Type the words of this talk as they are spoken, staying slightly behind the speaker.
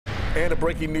And a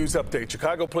breaking news update.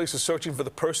 Chicago police are searching for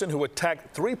the person who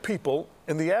attacked 3 people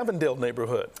in the Avondale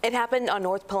neighborhood. It happened on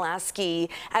North Pulaski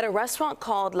at a restaurant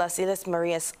called Las Islas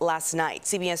Marias last night.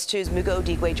 CBS 2's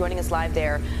Murrow joining us live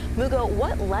there. Murrow,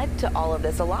 what led to all of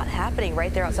this? A lot happening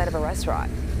right there outside of a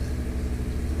restaurant.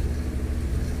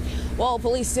 Well,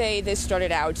 police say this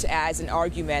started out as an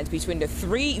argument between the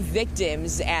 3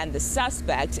 victims and the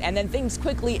suspect, and then things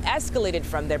quickly escalated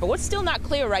from there. But what's still not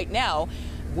clear right now,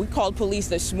 we called police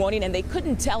this morning and they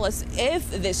couldn't tell us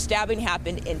if this stabbing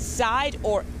happened inside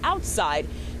or outside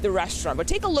the restaurant. But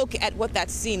take a look at what that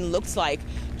scene looks like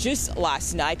just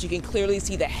last night. You can clearly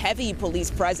see the heavy police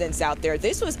presence out there.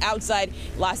 This was outside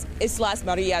Las Islas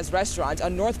Marias restaurant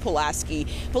on North Pulaski.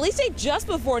 Police say just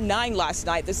before 9 last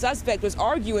night, the suspect was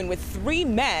arguing with 3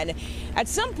 men. At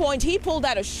some point, he pulled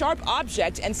out a sharp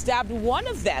object and stabbed one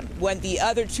of them. When the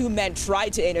other 2 men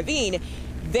tried to intervene,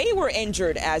 they were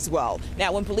injured as well.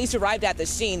 Now, when police arrived at the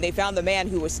scene, they found the man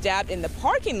who was stabbed in the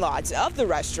parking lot of the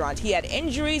restaurant. He had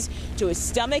injuries to his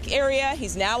stomach area.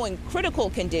 He's now in critical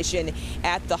condition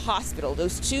at the hospital.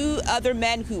 Those 2 other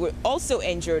men who were also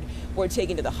injured were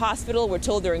taken to the hospital. We're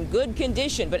told they're in good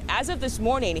condition, but as of this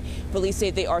morning, police say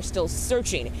they are still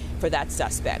searching for that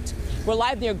suspect. We're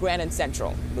live near Grand and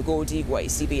Central. Murrow,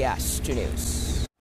 CBS 2 News.